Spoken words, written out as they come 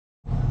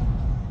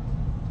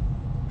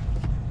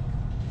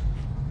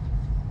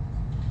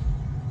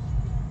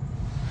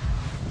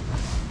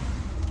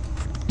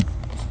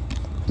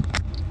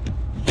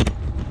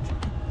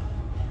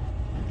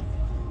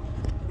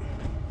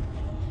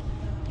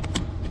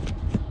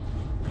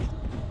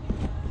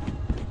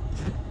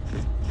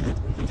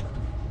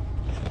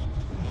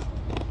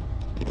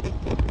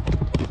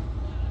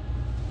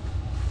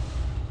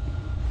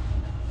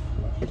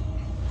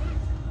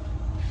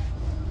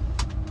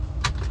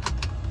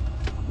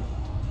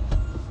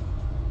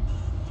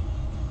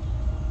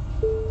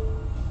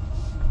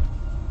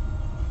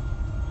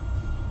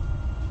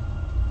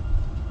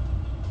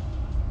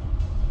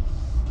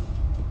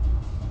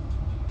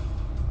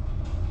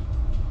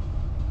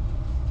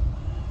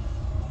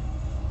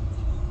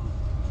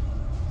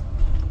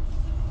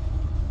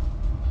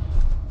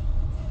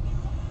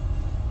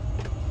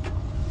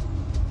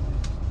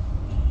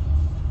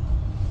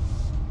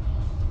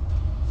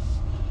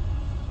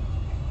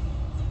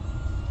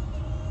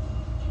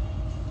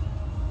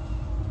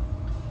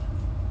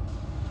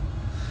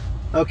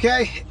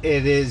Okay,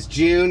 it is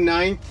June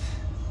 9th,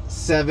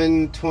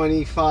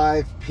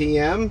 7:25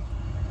 p.m.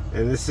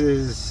 and this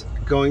is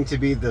going to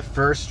be the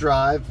first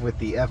drive with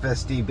the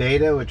FSD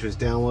beta, which was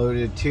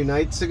downloaded 2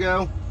 nights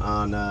ago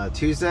on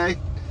Tuesday.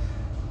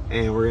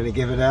 And we're going to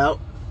give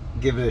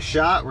it a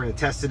shot. We're going to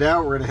test it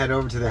out. We're going to head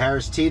over to the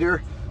Harris Teeter,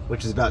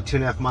 which is about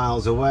 2.5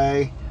 miles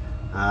away.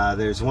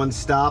 There's one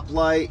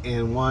stoplight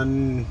and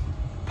one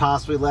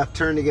possibly left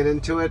turn to get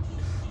into it,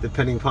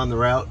 depending upon the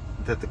route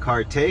that the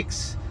car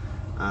takes.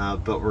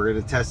 But we're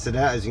going to test it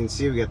out. As you can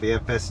see, we got the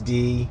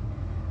FSD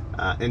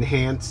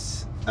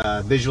enhanced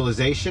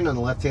visualization on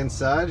the left hand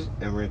side,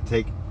 and we're going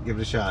to give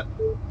it a shot.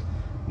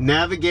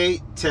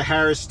 Navigate to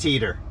Harris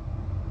Teeter.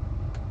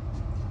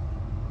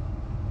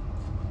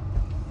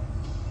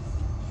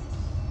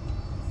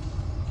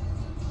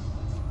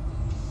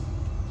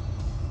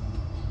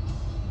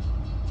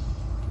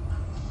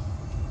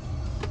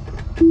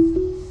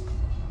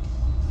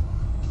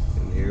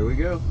 And here we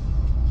go.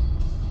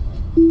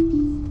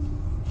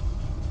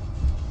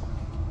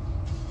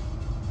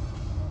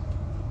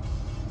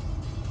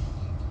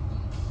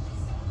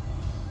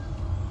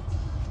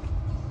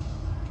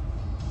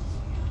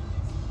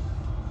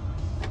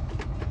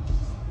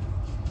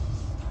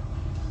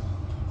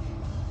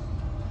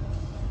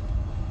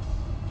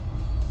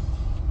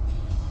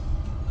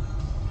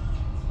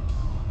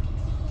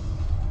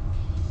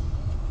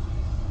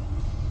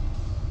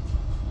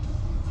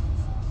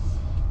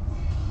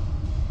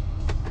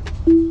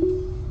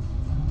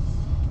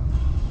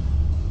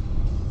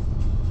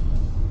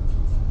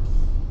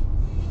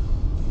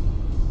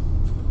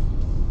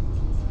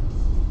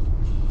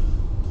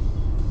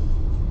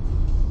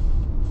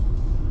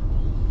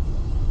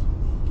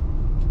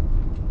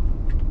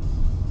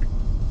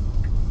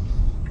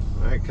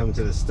 Come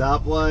to the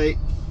stoplight,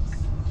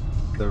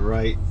 the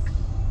right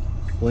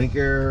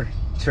blinker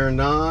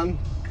turned on,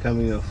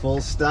 coming to a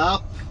full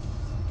stop.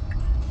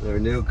 There are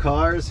no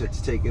cars, it's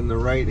taking the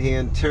right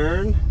hand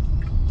turn.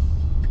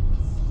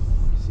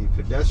 See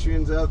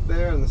pedestrians out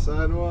there on the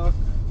sidewalk.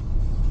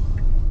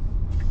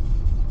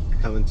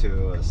 Coming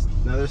to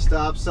another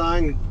stop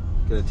sign,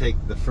 gonna take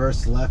the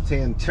first left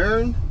hand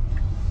turn.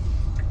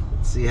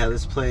 Let's see how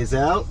this plays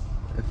out.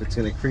 If it's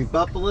gonna creep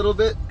up a little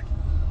bit,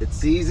 it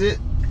sees it,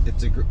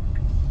 it's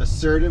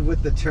assertive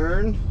with the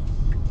turn.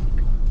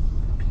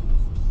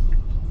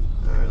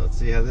 All right, let's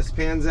see how this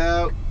pans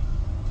out.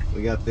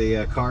 We got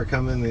the car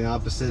coming in the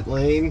opposite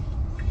lane,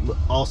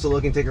 also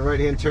looking to take a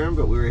right-hand turn,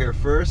 but we were here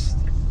first,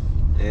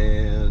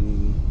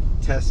 and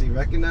Tessie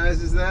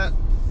recognizes that.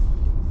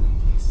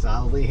 He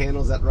solidly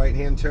handles that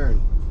right-hand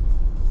turn.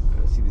 All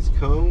right, see these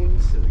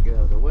cones, so they get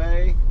out of the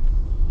way,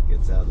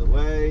 gets out of the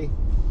way.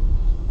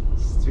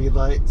 Speed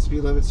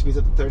limit speeds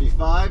up to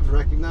 35,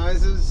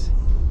 recognizes.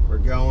 We're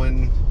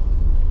going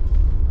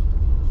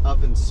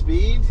up in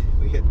speed.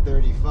 We hit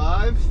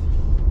 35.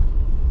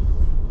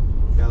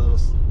 Got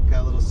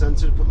a little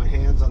sensor to put my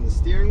hands on the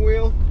steering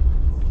wheel.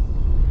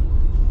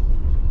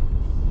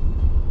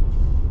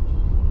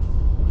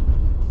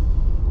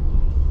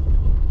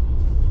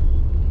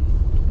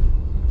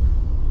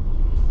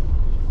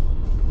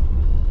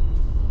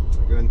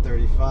 We're going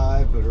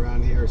 35, but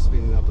around here we're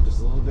speeding up just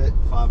a little bit,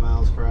 5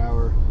 miles per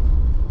hour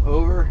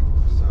over.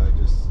 So I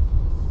just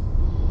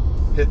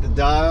hit the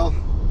dial,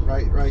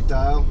 right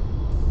dial.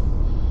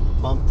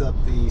 Bumped up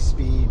the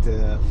speed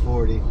to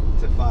 40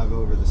 to 5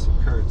 over the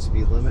current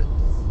speed limit.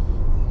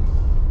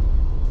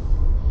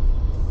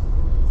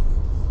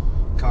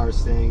 Car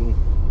staying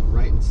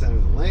right in center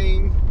of the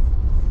lane.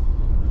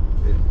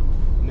 It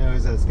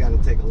knows that it's got to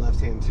take a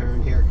left-hand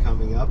turn here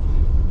coming up.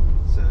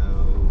 So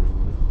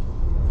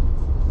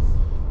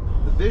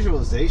the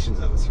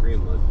visualizations on the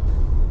screen look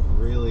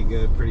really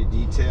good, pretty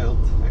detailed,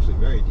 actually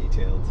very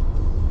detailed.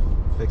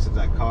 Picks up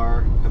that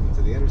car coming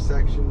to the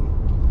intersection.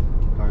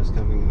 Cars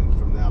coming in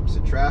from the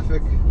opposite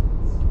traffic.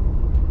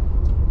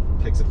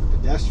 Picks up the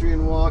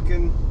pedestrian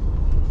walking.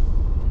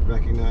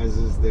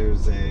 Recognizes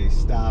there's a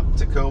stop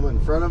Tacoma in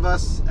front of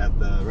us at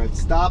the red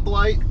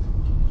stoplight.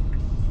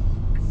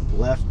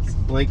 Left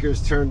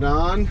blinkers turned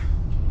on.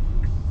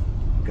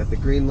 Got the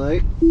green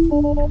light.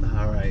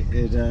 Alright,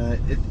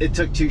 it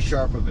took too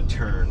sharp of a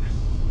turn.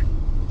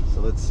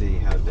 So let's see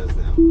how it does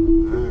now.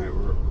 Alright,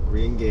 we're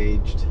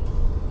re-engaged.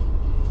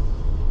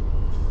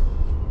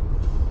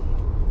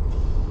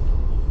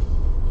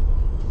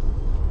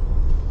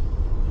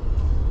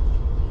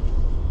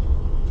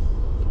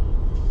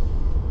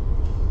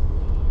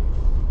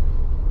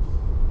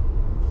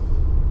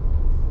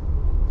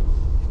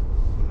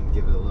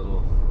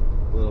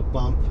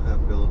 Bump, have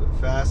to go a little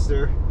bit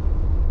faster.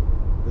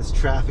 This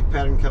traffic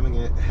pattern coming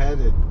ahead,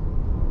 it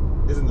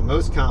isn't the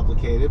most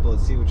complicated, but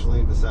let's see which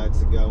lane it decides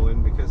to go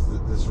in, because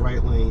this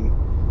right lane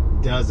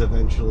does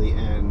eventually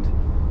end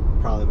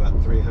probably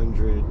about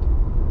 300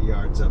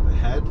 yards up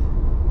ahead.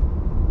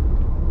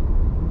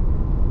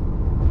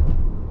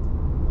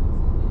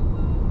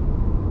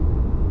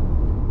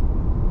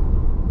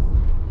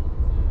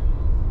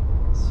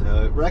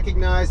 So it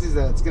recognizes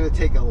that it's going to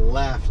take a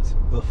left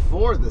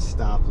before the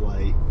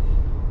stoplight,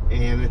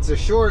 and it's a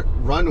short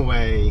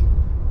runway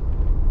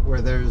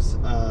where there's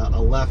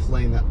a left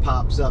lane that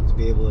pops up to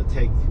be able to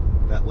take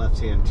that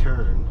left-hand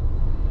turn.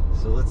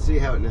 So let's see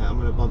how it now. I'm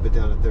going to bump it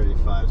down to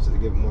 35 so to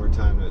give it more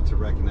time to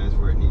recognize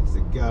where it needs to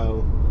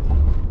go.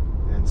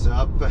 And so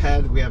up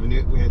ahead we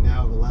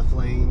now have a left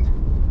lane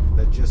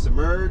that just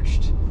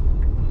emerged.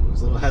 I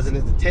was a little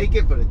hesitant to take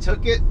it, but it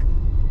took it.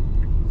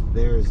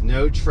 There is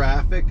no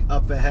traffic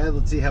up ahead.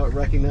 Let's see how it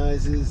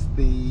recognizes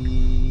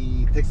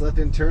takes a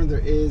left-hand turn. There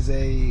is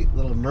a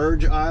little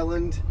merge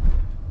island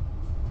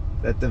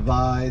that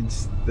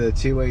divides the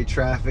two-way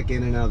traffic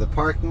in and out of the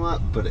parking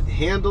lot, but it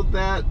handled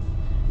that,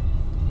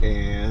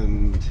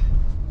 and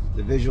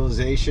the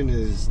visualization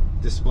is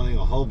displaying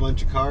a whole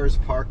bunch of cars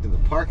parked in the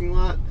parking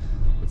lot.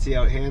 Let's see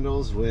how it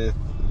handles with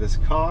this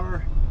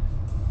car.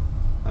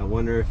 I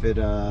wonder if it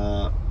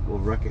will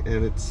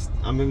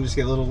I'm gonna just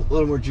get a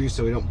little more juice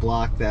so we don't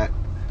block that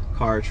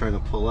car trying to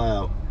pull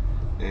out.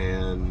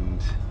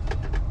 And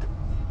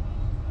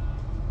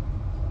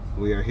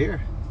we are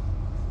here.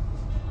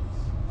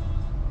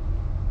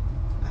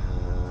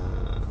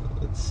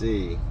 Let's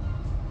see.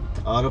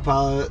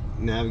 Autopilot,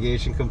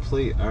 navigation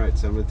complete. Alright,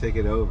 so I'm going to take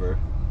it over.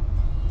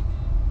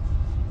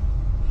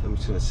 I'm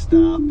just going to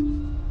stop.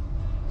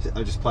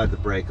 I just applied the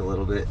brake a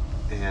little bit.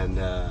 And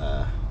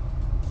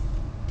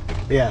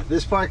yeah,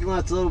 this parking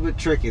lot's a little bit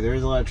tricky. There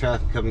is a lot of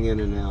traffic coming in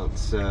and out.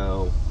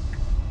 So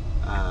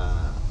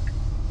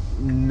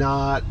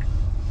not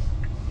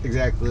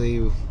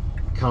exactly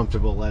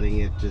comfortable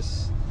letting it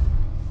just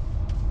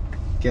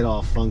get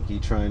all funky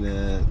trying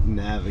to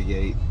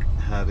navigate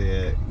how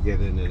to get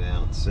in and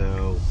out.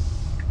 So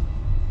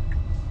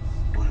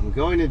what I'm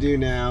going to do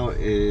now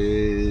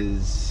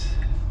is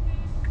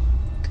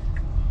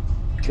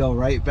go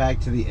right back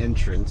to the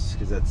entrance,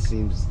 because that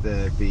seems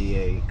to be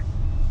a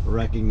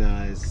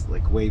recognized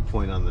like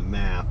waypoint on the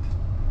map,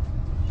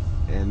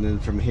 and then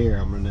from here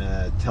I'm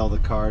gonna tell the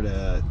car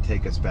to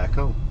take us back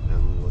home,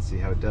 and let's see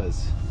how it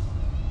does.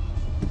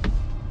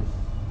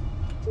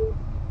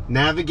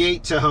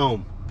 Navigate to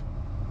home.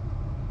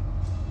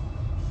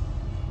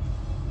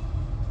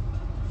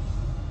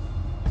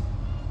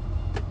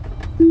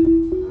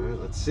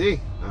 Let's see.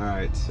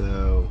 Alright,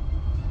 so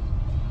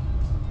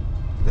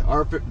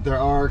there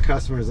are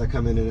customers that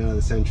come in and out of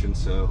this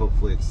entrance, so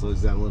hopefully it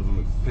slows down a little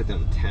bit. Put it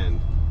down to 10,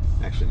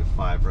 actually to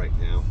 5 right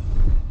now,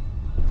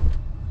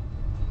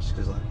 just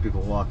because a lot of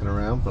people walking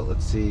around. But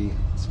let's see,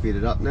 speed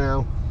it up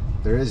now.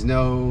 There is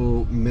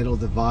no middle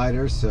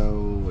divider,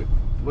 so it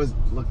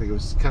looked like it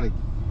was kind of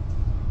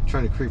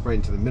trying to creep right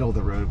into the middle of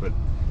the road, but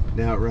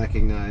now it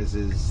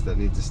recognizes that it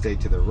needs to stay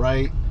to the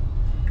right.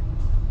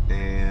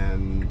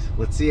 And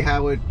let's see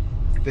how it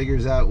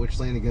figures out which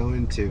lane to go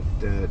into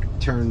to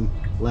turn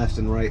left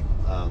and right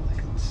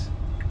lanes.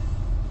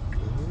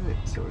 Alright,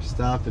 so we're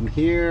stopping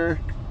here.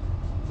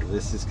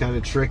 This is kind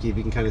of tricky. If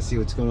you can kind of see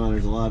what's going on,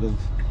 there's a lot of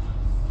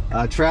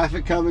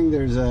traffic coming.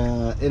 There's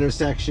a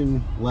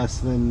intersection less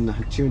than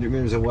 200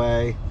 meters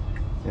away,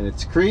 and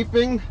it's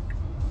creeping.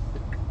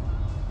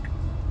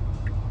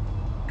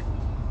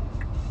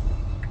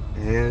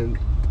 And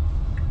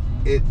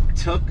it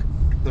took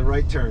the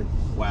right turn.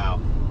 Wow.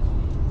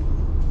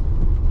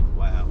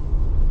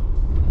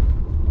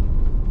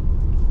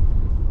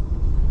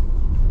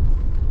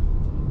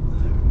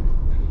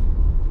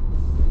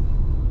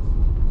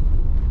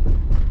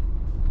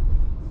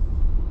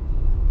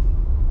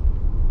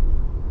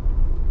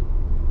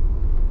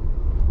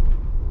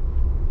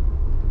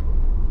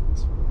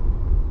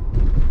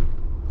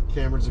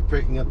 Cameras are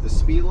picking up the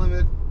speed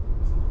limit.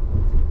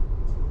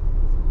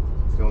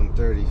 Going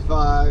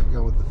 35,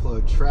 going with the flow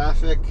of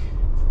traffic.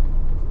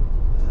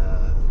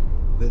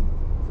 The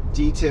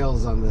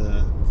details on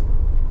the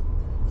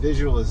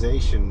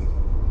visualization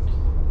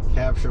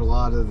capture a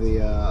lot of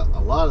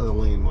the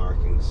lane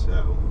markings,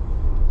 so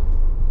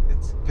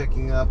it's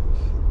picking up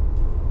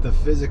the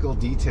physical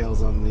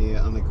details on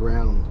the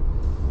ground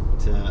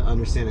to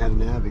understand how to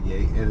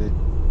navigate. And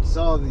it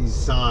saw these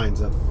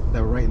signs up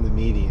that were right in the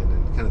median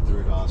and kind of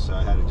threw it off, so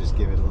I had to just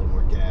give it a little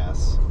more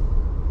gas.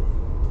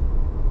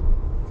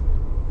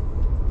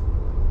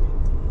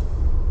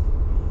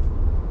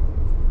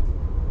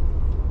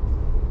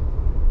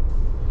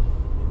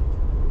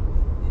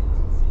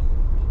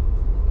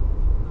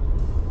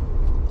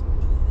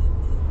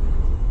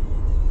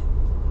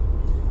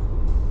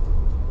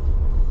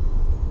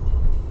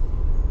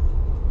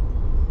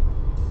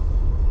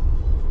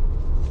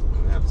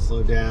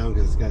 Slow down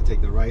because it's got to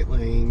take the right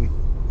lane,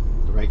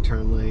 the right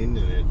turn lane,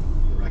 and it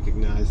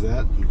recognized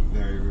that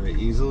very, very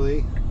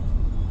easily.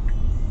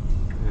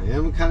 I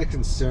am kind of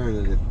concerned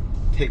that it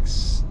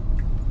takes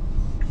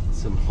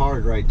some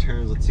hard right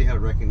turns. Let's see how it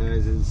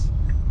recognizes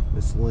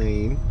this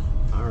lane.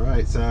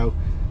 Alright, so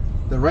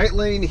the right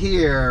lane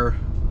here,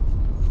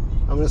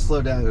 I'm going to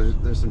slow down.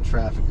 There's some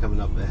traffic coming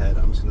up ahead.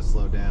 I'm just going to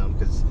slow down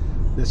because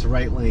this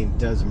right lane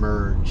does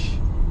merge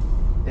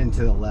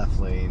into the left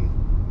lane.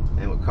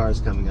 And with cars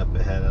coming up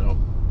ahead, I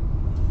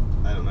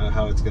don't know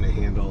how it's going to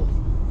handle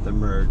the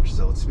merge.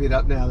 So let's speed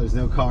up now. There's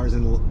no cars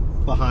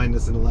behind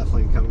us in the left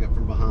lane coming up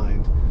from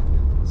behind.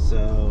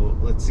 So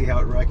let's see how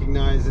it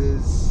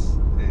recognizes.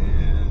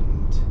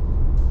 And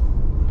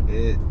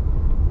It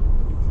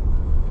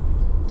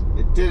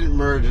didn't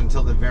merge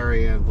until the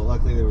very end, but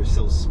luckily there was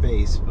still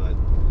space, but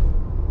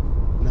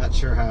not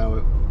sure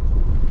how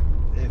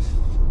if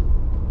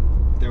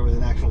there was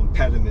an actual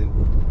impediment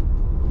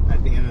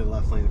at the end of the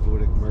left lane, if it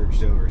would have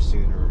merged over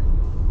sooner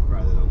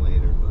rather than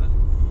later, but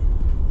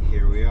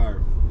here we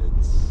are.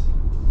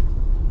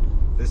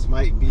 This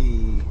might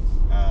be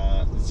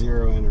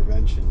 0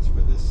 interventions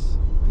for this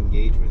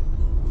engagement.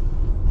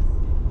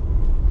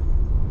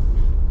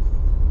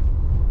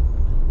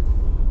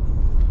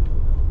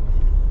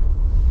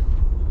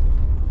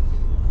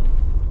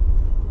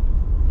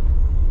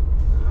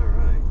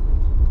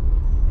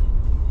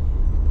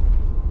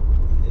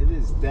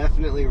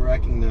 Definitely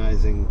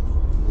recognizing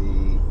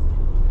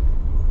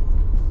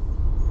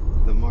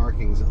the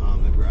markings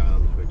on the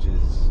ground, which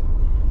is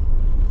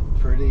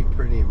pretty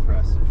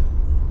impressive.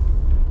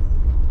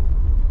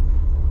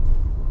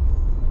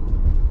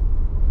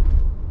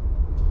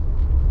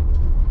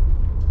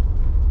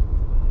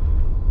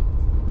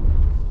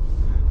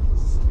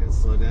 It's gonna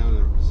slow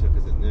down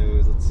because it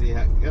knows. Let's see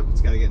how. Yep,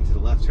 it's got to get into the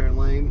left turn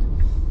lane.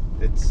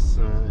 It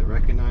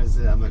recognized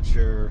it. I'm not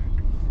sure.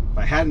 If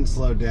I hadn't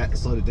slowed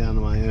it down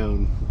on my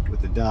own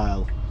with the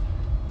dial,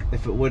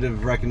 if it would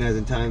have recognized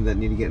in time that I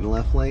need to get in the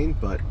left lane,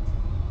 but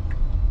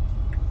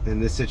in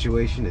this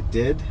situation it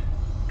did.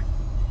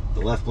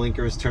 The left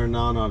blinker is turned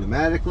on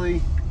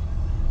automatically,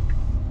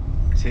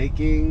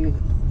 taking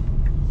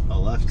a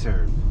left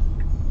turn.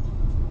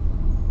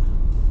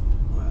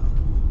 Wow.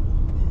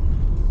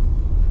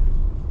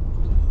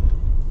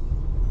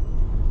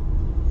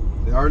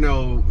 There are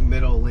no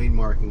middle lane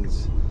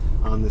markings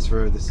on this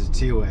road. This is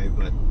two-way,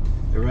 but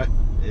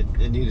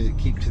it needed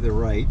to keep to the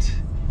right,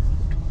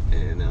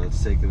 and now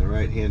it's taking the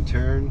right-hand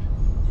turn.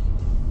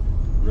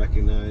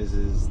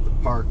 Recognizes the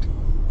parked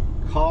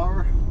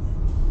car.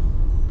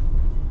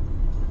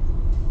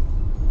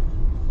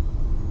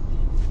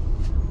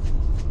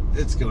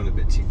 It's going a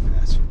bit too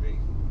fast for me.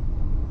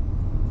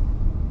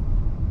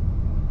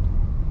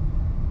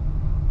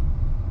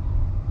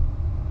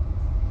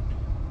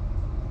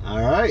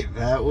 All right,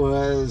 that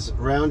was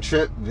round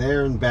trip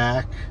there and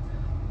back.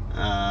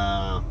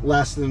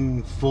 Less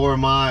than 4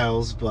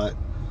 miles, but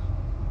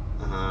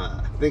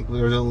I think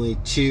there was only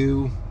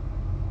 2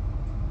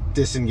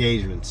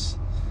 disengagements,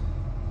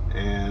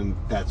 and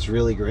that's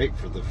really great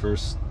for the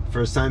first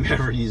time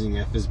ever using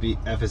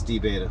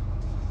FSD beta.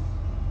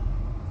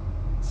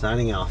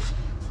 Signing off.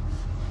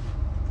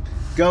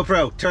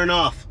 GoPro, turn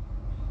off.